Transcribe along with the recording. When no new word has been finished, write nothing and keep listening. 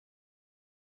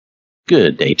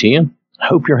Good day to you.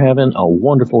 Hope you're having a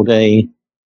wonderful day.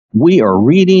 We are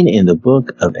reading in the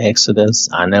book of Exodus.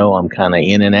 I know I'm kind of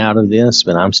in and out of this,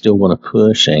 but I'm still going to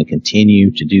push and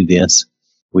continue to do this.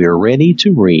 We are ready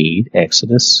to read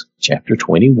Exodus chapter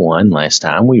 21. Last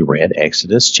time we read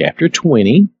Exodus chapter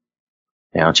 20.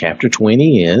 Now, chapter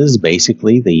 20 is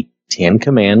basically the Ten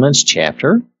Commandments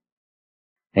chapter,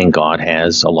 and God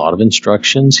has a lot of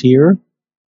instructions here.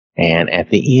 And at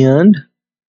the end,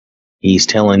 He's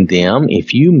telling them,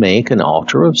 if you make an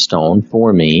altar of stone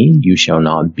for me, you shall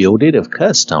not build it of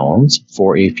cut stones,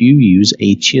 for if you use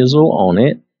a chisel on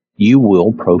it, you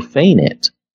will profane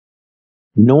it.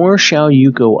 Nor shall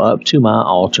you go up to my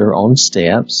altar on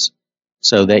steps,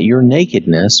 so that your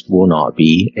nakedness will not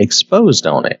be exposed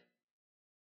on it.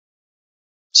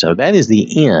 So that is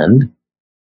the end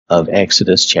of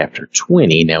Exodus chapter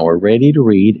 20. Now we're ready to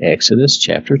read Exodus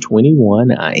chapter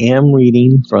 21. I am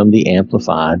reading from the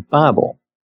Amplified Bible.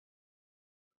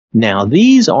 Now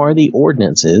these are the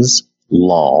ordinances,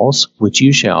 laws, which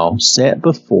you shall set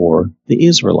before the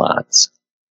Israelites.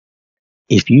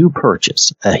 If you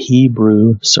purchase a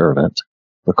Hebrew servant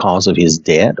because of his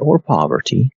debt or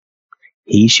poverty,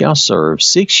 he shall serve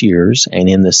 6 years, and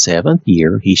in the 7th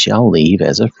year he shall leave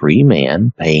as a free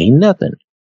man, paying nothing.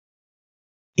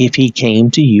 If he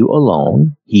came to you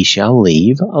alone, he shall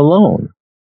leave alone.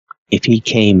 If he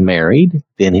came married,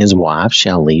 then his wife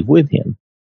shall leave with him.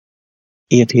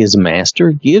 If his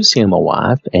master gives him a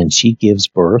wife, and she gives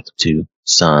birth to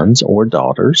sons or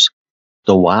daughters,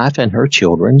 the wife and her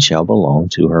children shall belong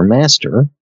to her master,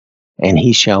 and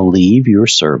he shall leave your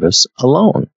service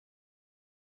alone.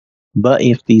 But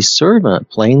if the servant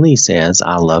plainly says,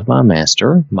 I love my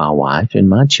master, my wife, and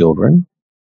my children,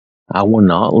 I will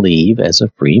not leave as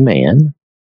a free man,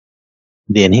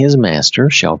 then his master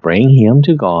shall bring him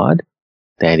to God,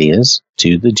 that is,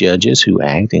 to the judges who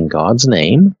act in God's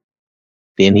name.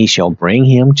 Then he shall bring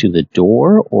him to the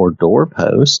door or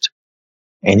doorpost,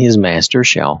 and his master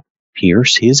shall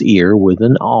pierce his ear with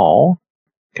an awl,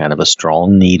 kind of a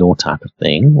strong needle type of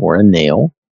thing, or a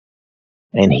nail,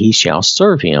 and he shall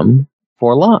serve him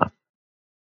for life.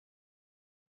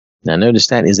 Now notice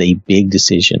that is a big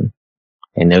decision.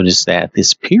 And notice that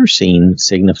this piercing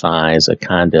signifies a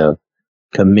kind of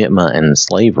commitment and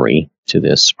slavery to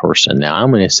this person. Now,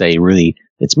 I'm going to say really,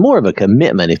 it's more of a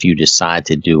commitment if you decide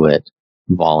to do it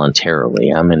voluntarily.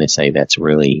 I'm going to say that's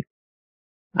really,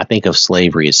 I think of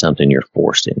slavery as something you're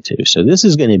forced into. So this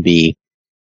is going to be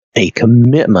a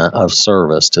commitment of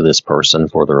service to this person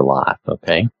for their life,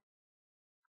 okay?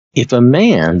 If a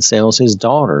man sells his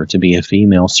daughter to be a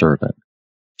female servant,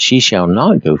 she shall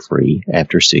not go free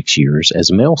after 6 years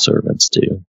as male servants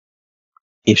do.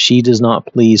 If she does not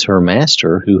please her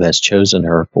master who has chosen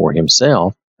her for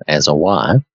himself as a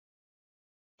wife,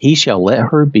 he shall let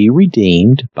her be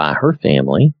redeemed by her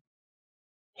family.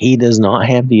 He does not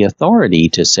have the authority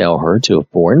to sell her to a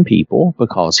foreign people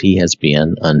because he has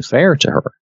been unfair to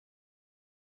her.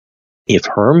 If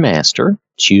her master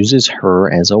chooses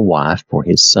her as a wife for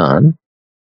his son,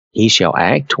 he shall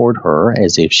act toward her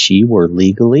as if she were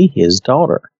legally his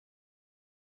daughter.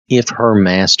 If her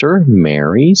master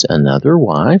marries another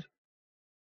wife,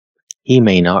 he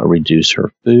may not reduce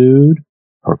her food,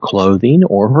 her clothing,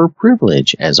 or her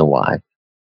privilege as a wife.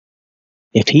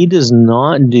 If he does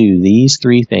not do these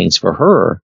 3 things for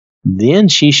her, then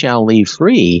she shall leave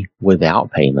free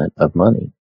without payment of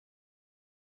money.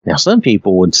 Now, some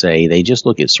people would say they just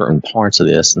look at certain parts of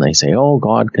this and they say, oh,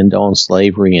 God condones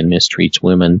slavery and mistreats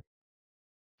women.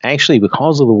 Actually,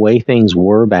 because of the way things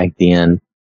were back then,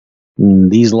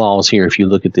 these laws here, if you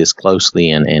look at this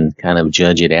closely and kind of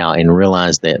judge it out and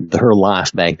realize that their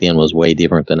life back then was way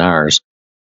different than ours,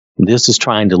 this is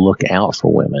trying to look out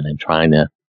for women and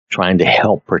trying to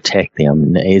help protect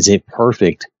them. Is it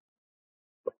perfect?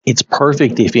 It's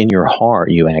perfect if in your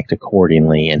heart you act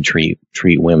accordingly and treat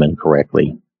women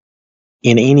correctly.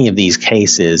 In any of these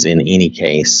cases, in any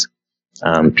case,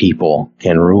 people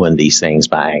can ruin these things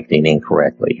by acting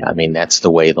incorrectly. I mean, that's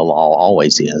the way the law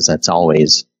always is. That's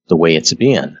always the way it's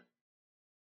been.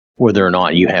 Whether or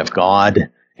not you have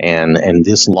God and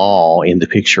this law in the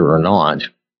picture or not,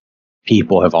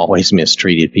 people have always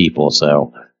mistreated people.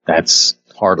 So that's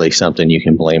hardly something you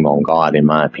can blame on God, in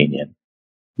my opinion.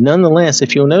 Nonetheless,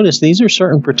 if you'll notice, these are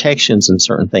certain protections and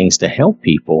certain things to help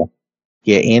people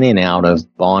get in and out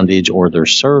of bondage or their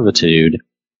servitude,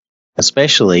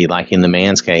 especially like in the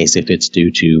man's case, if it's due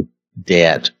to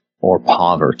debt or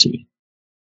poverty.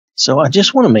 So I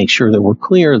just want to make sure that we're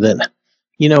clear that,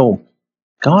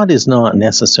 God is not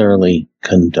necessarily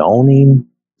condoning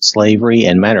slavery.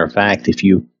 And matter of fact, if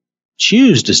you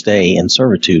choose to stay in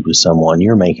servitude with someone,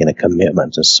 you're making a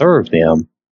commitment to serve them.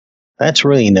 that's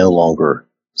really no longer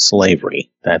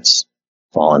slavery. That's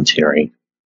voluntary.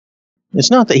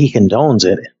 It's not that he condones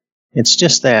it. It's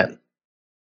just that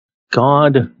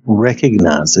God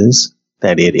recognizes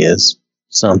that it is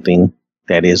something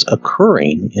that is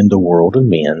occurring in the world of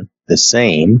men, the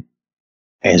same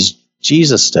as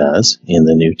Jesus does in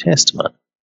the New Testament.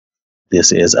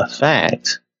 This is a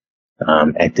fact.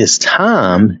 At this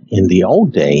time, in the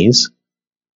old days,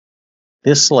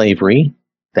 this slavery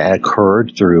that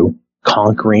occurred through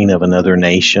conquering of another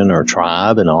nation or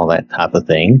tribe and all that type of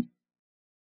thing,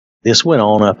 this went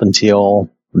on up until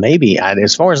maybe,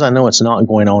 as far as I know, it's not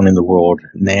going on in the world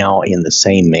now in the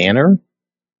same manner.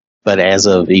 But as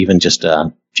of even just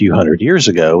a few hundred years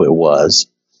ago, it was.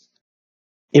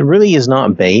 It really is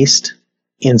not based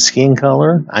in skin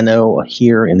color. I know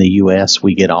here in the U.S.,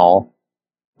 we get all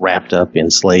wrapped up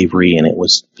in slavery, and it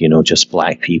was, just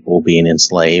black people being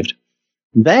enslaved.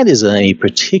 That is a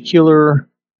peculiar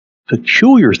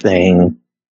thing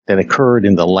that occurred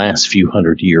in the last few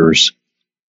hundred years.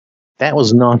 That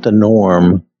was not the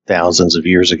norm thousands of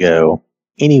years ago.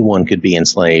 Anyone could be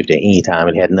enslaved at any time.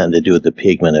 It had nothing to do with the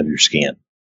pigment of your skin.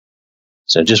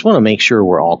 So just want to make sure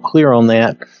we're all clear on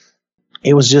that.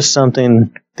 It was just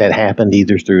something that happened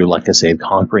either through, like I said,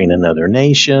 conquering another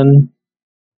nation.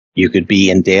 You could be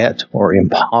in debt or in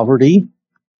poverty.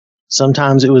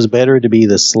 Sometimes it was better to be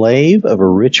the slave of a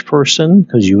rich person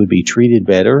because you would be treated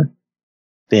better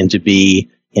than to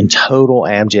be in total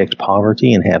abject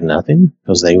poverty and have nothing,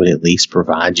 because they would at least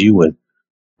provide you with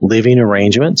living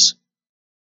arrangements.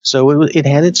 So it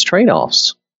had its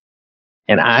trade-offs.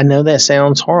 And I know that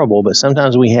sounds horrible, but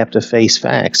sometimes we have to face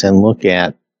facts and look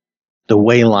at the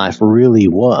way life really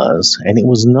was, and it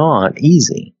was not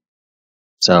easy.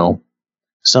 So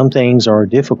some things are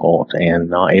difficult, and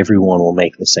not everyone will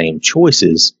make the same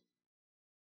choices.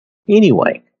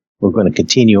 Anyway, we're going to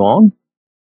continue on.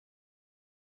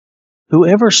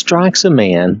 Whoever strikes a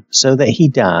man so that he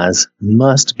dies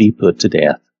must be put to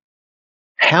death.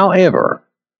 However,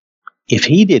 if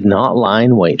he did not lie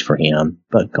in wait for him,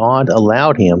 but God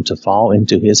allowed him to fall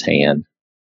into his hand,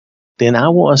 then I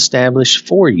will establish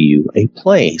for you a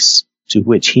place to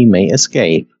which he may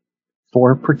escape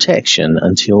for protection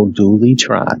until duly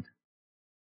tried.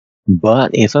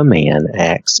 But if a man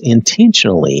acts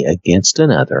intentionally against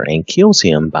another and kills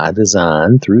him by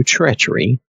design through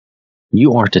treachery,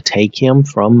 you are to take him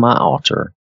from my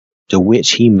altar, to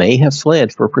which he may have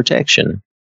fled for protection,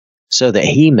 so that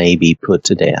he may be put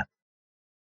to death.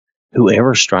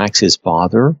 Whoever strikes his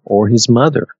father or his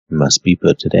mother must be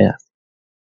put to death.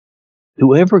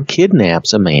 Whoever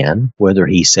kidnaps a man, whether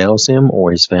he sells him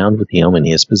or is found with him in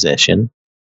his possession,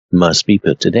 must be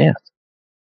put to death.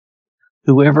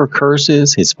 Whoever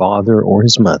curses his father or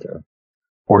his mother,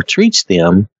 or treats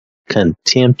them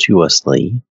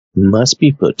contemptuously, must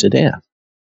be put to death.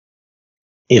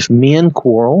 If men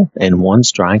quarrel and one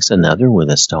strikes another with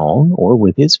a stone or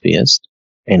with his fist,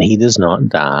 and he does not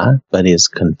die but is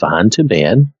confined to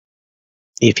bed,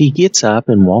 if he gets up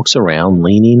and walks around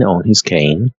leaning on his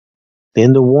cane,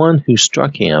 then the one who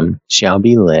struck him shall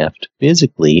be left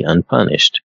physically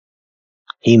unpunished.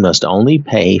 He must only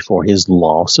pay for his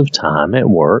loss of time at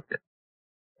work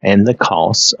and the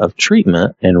costs of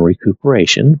treatment and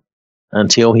recuperation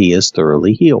until he is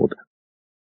thoroughly healed.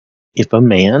 If a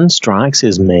man strikes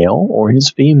his male or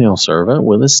his female servant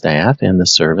with a staff and the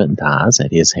servant dies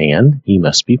at his hand, he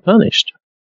must be punished.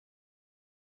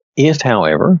 If,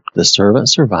 however, the servant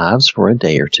survives for a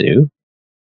day or two,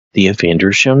 the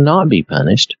offender shall not be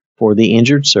punished, for the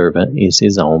injured servant is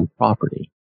his own property.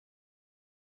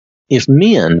 If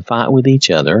men fight with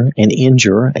each other and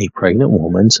injure a pregnant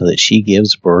woman so that she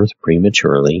gives birth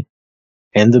prematurely,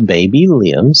 and the baby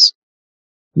lives,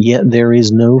 yet there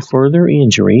is no further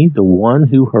injury, the one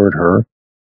who hurt her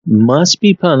must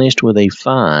be punished with a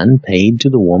fine paid to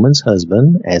the woman's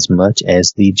husband, as much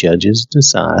as the judges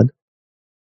decide.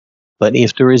 But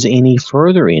if there is any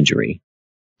further injury,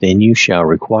 then you shall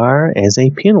require as a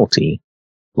penalty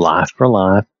life for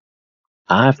life,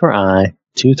 eye for eye,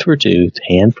 tooth for tooth,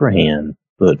 hand for hand,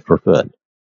 foot for foot,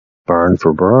 burn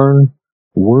for burn,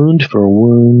 wound for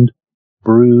wound,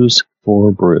 bruise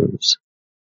for bruise.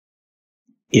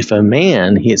 If a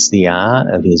man hits the eye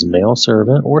of his male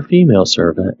servant or female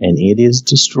servant and it is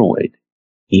destroyed,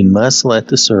 he must let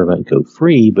the servant go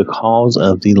free because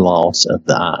of the loss of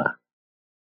the eye.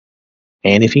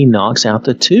 And if he knocks out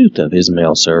the tooth of his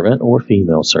male servant or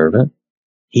female servant,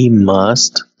 he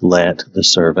must let the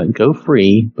servant go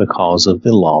free because of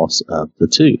the loss of the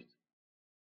tooth.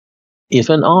 If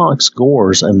an ox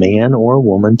gores a man or a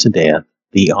woman to death,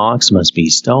 the ox must be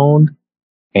stoned,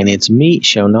 and its meat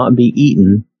shall not be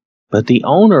eaten, but the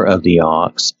owner of the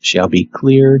ox shall be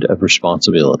cleared of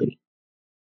responsibility.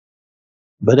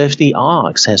 But if the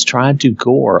ox has tried to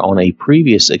gore on a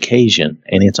previous occasion,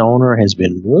 and its owner has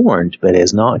been warned but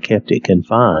has not kept it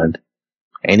confined,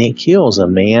 and it kills a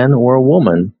man or a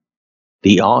woman,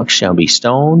 the ox shall be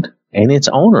stoned, and its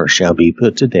owner shall be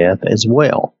put to death as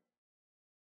well.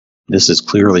 This is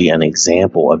clearly an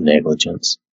example of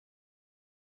negligence.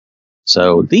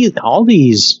 So all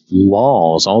these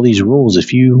laws, all these rules,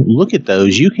 if you look at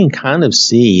those, you can kind of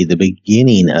see the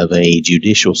beginning of a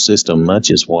judicial system, much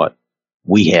as what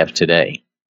we have today.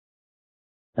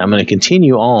 I'm going to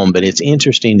continue on, but it's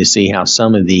interesting to see how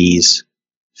some of these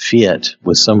fit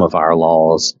with some of our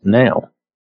laws now.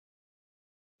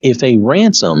 If a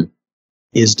ransom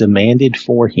is demanded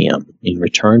for him in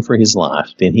return for his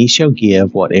life, then he shall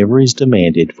give whatever is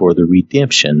demanded for the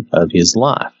redemption of his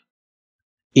life.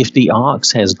 If the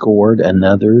ox has gored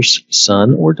another's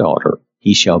son or daughter,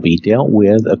 he shall be dealt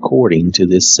with according to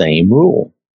this same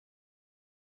rule.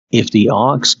 If the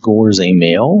ox gores a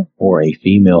male or a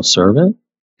female servant,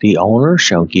 the owner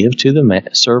shall give to the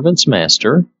servant's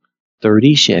master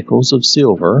 30 shekels of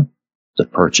silver, the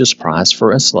purchase price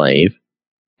for a slave,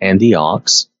 and the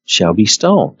ox shall be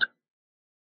stoned.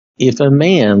 If a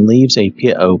man leaves a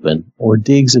pit open or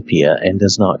digs a pit and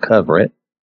does not cover it,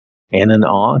 and an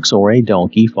ox or a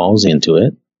donkey falls into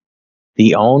it,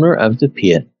 the owner of the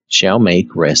pit shall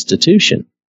make restitution.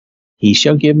 He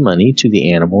shall give money to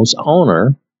the animal's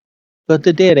owner, but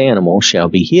the dead animal shall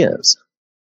be his.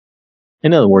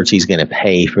 In other words, he's going to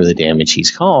pay for the damage he's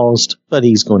caused, but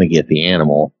he's going to get the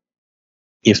animal,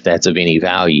 if that's of any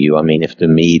value. I mean, if the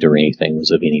meat or anything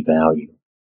was of any value.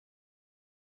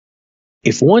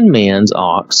 If one man's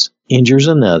ox injures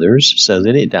another's so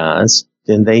that it dies,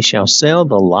 then they shall sell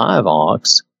the live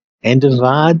ox and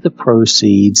divide the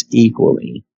proceeds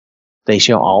equally. They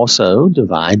shall also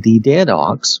divide the dead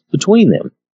ox between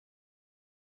them.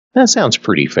 That sounds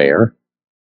pretty fair.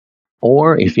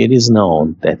 Or if it is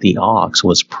known that the ox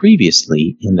was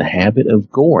previously in the habit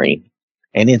of goring,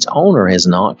 and its owner has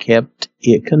not kept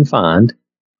it confined,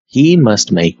 he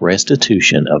must make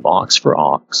restitution of ox for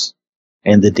ox,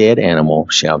 and the dead animal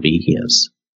shall be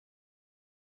his.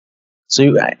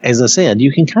 So, as I said,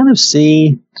 you can kind of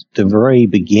see the very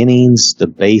beginnings, the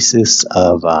basis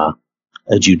of a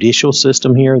judicial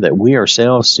system here that we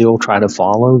ourselves still try to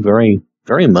follow very,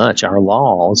 very much. Our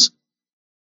laws,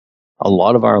 a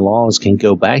lot of our laws can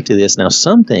go back to this. Now,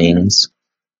 some things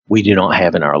we do not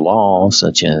have in our laws,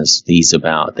 such as things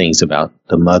about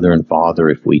the mother and father,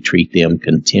 if we treat them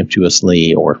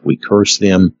contemptuously or if we curse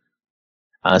them.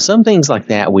 Some things like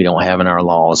that we don't have in our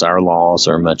laws. Our laws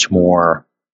are much more,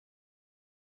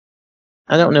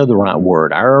 I don't know the right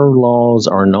word. Our laws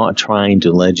are not trying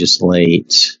to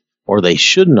legislate, or they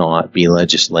should not be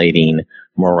legislating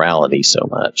morality so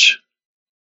much,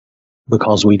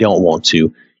 because we don't want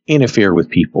to interfere with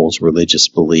people's religious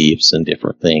beliefs and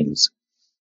different things.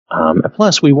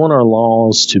 Plus, we want our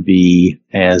laws to be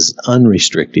as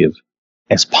unrestrictive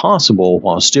as possible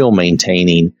while still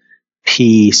maintaining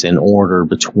peace and order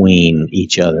between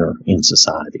each other in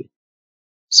society.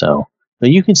 So, but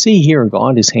you can see here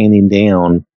God is handing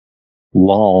down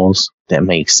laws that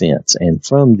make sense. And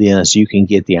from this, you can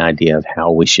get the idea of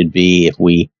how we should be. If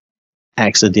we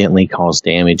accidentally cause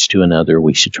damage to another,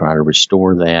 we should try to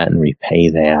restore that and repay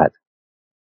that.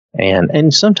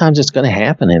 And sometimes it's going to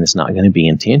happen and it's not going to be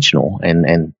intentional.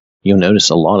 And you'll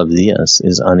notice a lot of this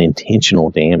is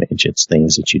unintentional damage. It's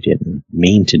things that you didn't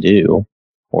mean to do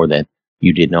or that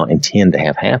you did not intend to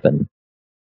have happen.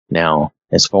 Now,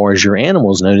 as far as your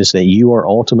animals, notice that you are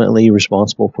ultimately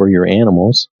responsible for your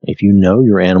animals. If you know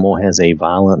your animal has a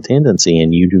violent tendency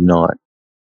and you do not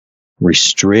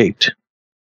restrict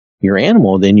your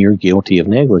animal, then you're guilty of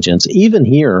negligence. Even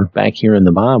here, back here in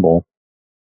the Bible,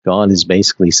 God is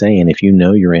basically saying if you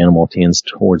know your animal tends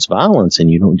towards violence and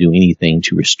you don't do anything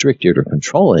to restrict it or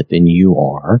control it, then you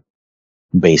are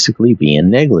basically being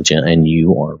negligent and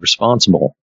you are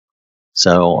responsible.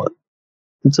 So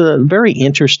it's a very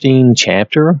interesting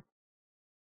chapter,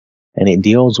 and it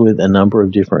deals with a number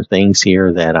of different things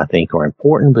here that I think are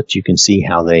important, but you can see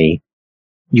how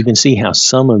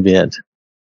some of it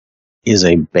is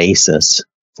a basis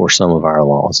for some of our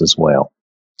laws as well,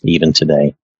 even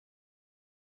today.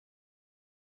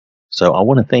 So I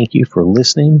want to thank you for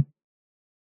listening.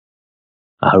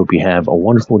 I hope you have a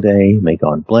wonderful day. May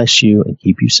God bless you and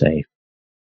keep you safe.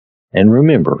 And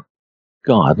remember,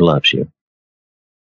 God loves you.